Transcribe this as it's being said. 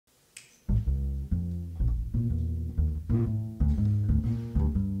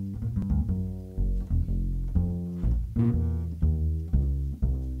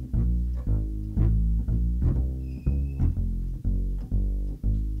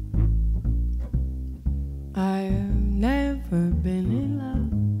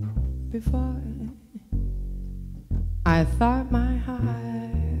I thought my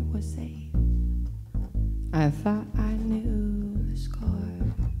heart was safe. I thought I knew the score.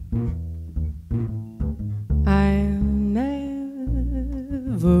 I've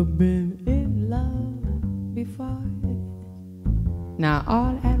never been in love before. Now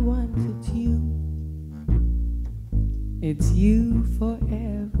all at once it's you. It's you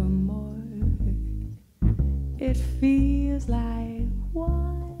forevermore. It feels like one.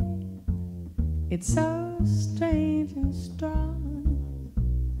 It's so strange and strong.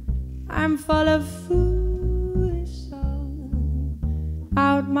 I'm full of foolish song.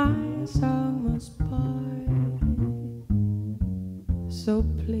 Out my song must pour. So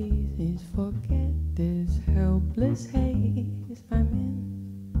please forget this helpless haze I'm in.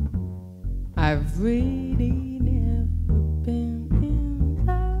 I've really never been in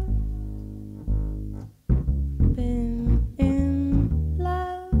love. Been in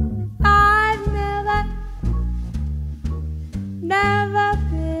love. I've never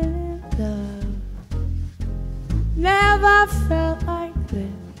been in love. Never felt like this.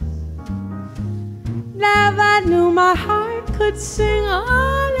 Never knew my heart could sing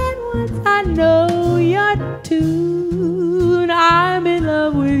all at once. I know your tune. I'm in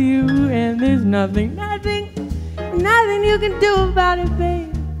love with you, and there's nothing you can do about it,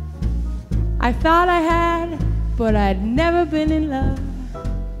 babe. I thought I had, but I'd never been in love.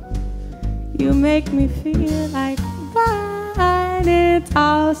 You make me feel like fine. It's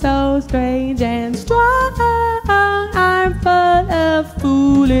all so strange and strong. I'm full of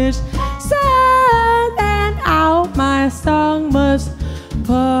foolish songs, and out my song must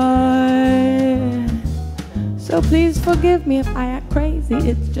pour. So please forgive me if I act crazy.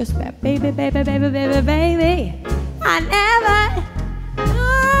 It's just that baby, baby, baby, baby, baby, I never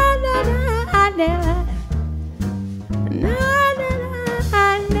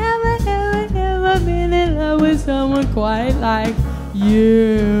ever been in love with someone quite like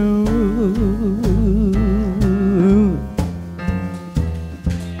you.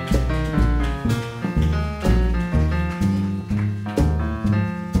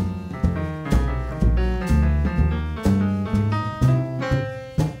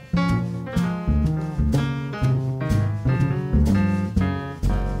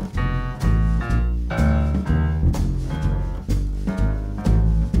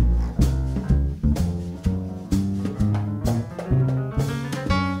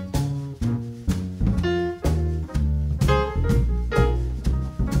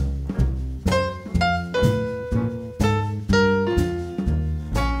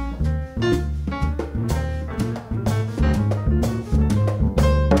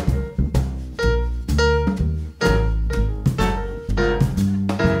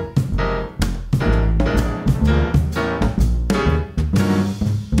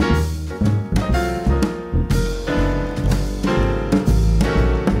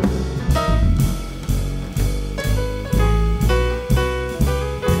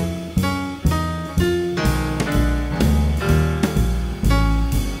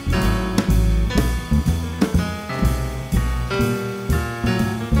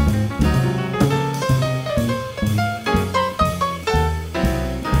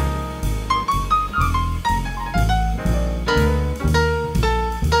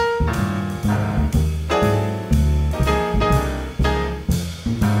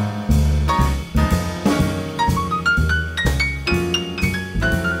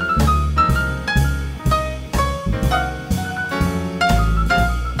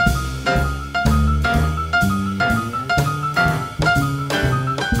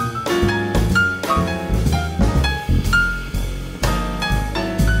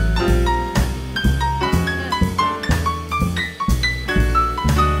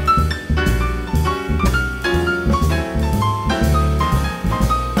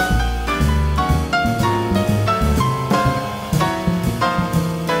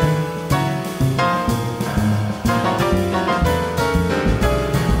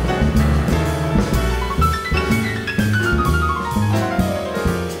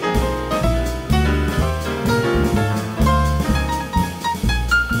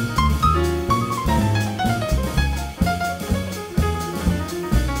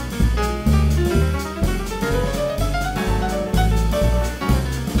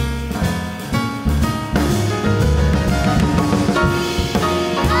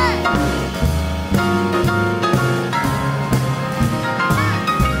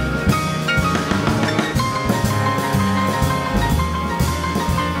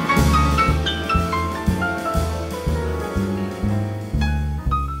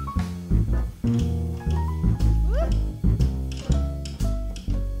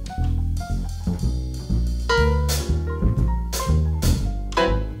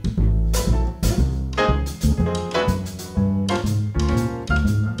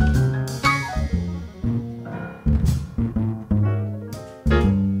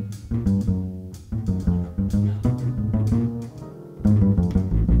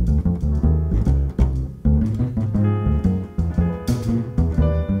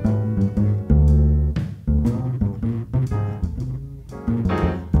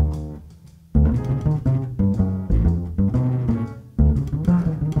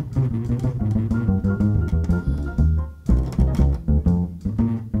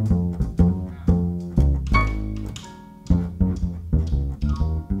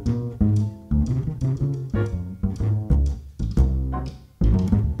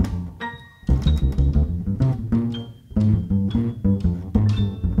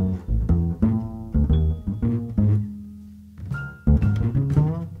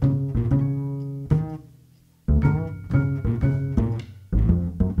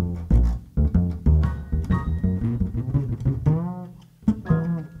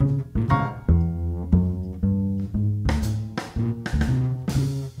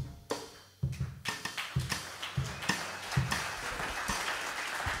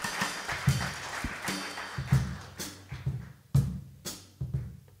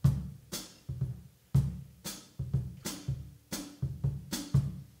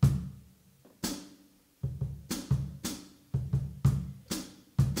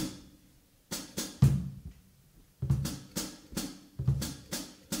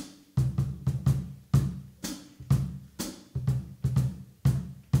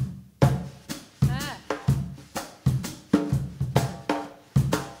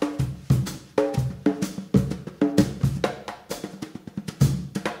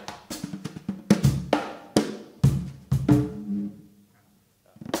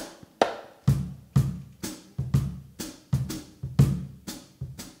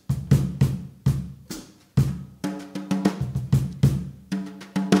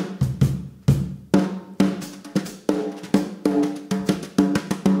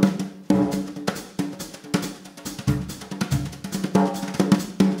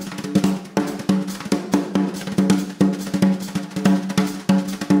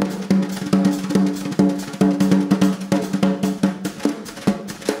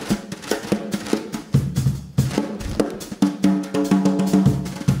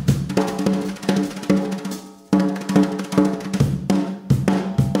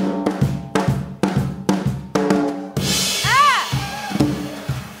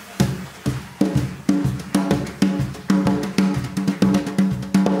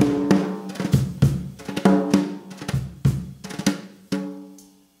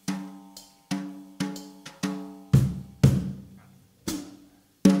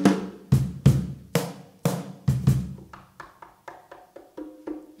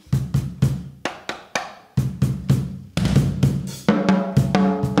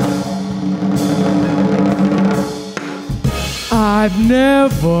 I've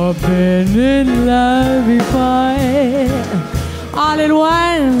never been in love before. All at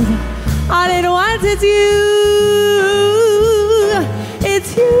once it's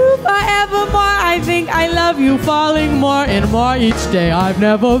you forevermore. I think I love you, falling more and more each day. I've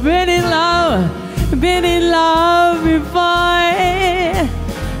never been in love before.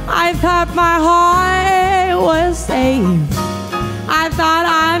 I thought my heart was safe. I thought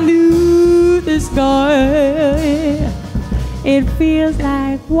I knew the score. It feels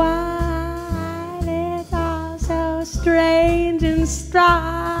like wine, it's all so strange and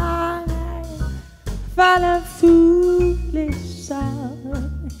strong, full of foolish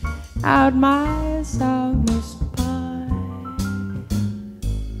song, out my song must pour.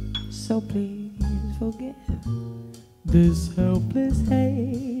 So please forgive this helpless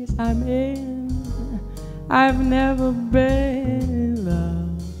haze I'm in. I've never been in love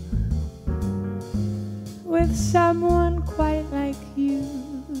with someone quite like you.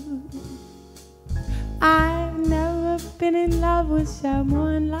 I've never been in love with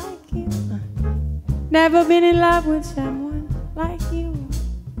someone like you. Never been in love with someone like you.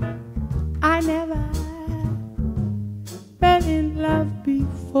 I never been in love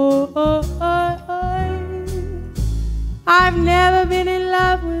before. I've never been in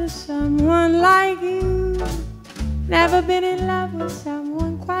love with someone like you. Never been in love with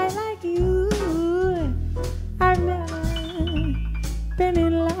someone quite like you. I've never been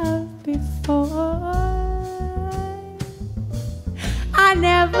in love before. I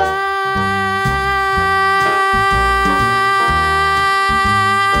never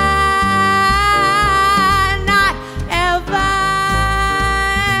not ever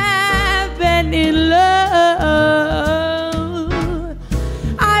been in love.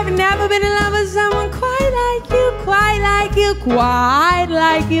 I've never been in love with someone quite like you, quite like you, quite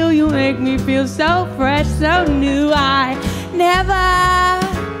like you. You make me feel so fresh, so new. I never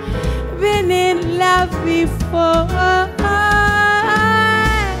been in love before.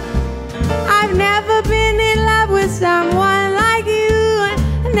 I've never been in love with someone like you.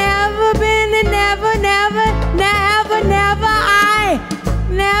 Never been and never, never, never, never. I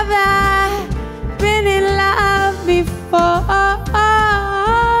never been in love before.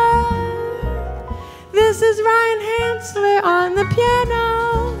 This is Ryan Hanseler on the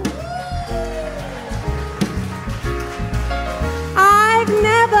piano. I've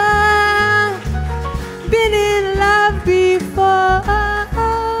never been in love before.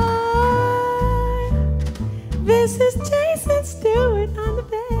 This is Jason Stewart on the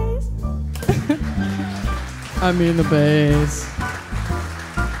bass. I mean the bass.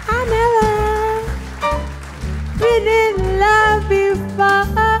 I've never been in love before.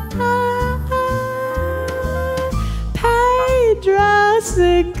 Pedro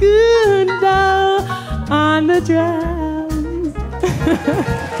Segundo on the drums.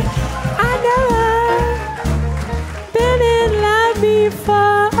 I've never been in love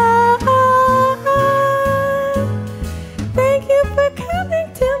before. Thank you for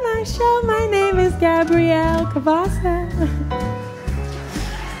coming to my show. My name is Gabrielle Cavassa.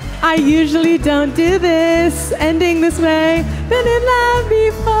 I usually don't do this, ending this way. Been in love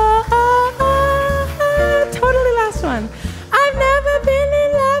before. Totally last one. I've never been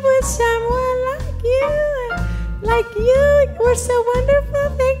in love with someone like you. Like you, we're so wonderful.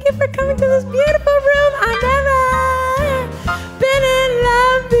 Thank you for coming to this beautiful room. I've never been in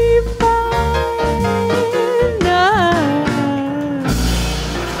love before. No.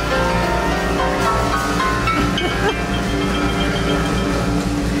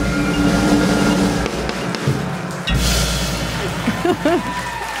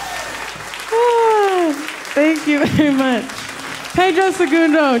 Thank you very much. Pedro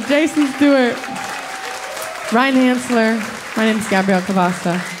Segundo, Jason Stewart, Ryan Hanseler. My name is Gabrielle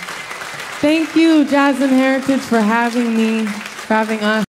Cavassa. Thank you, Jazz and Heritage, for having me, for having us.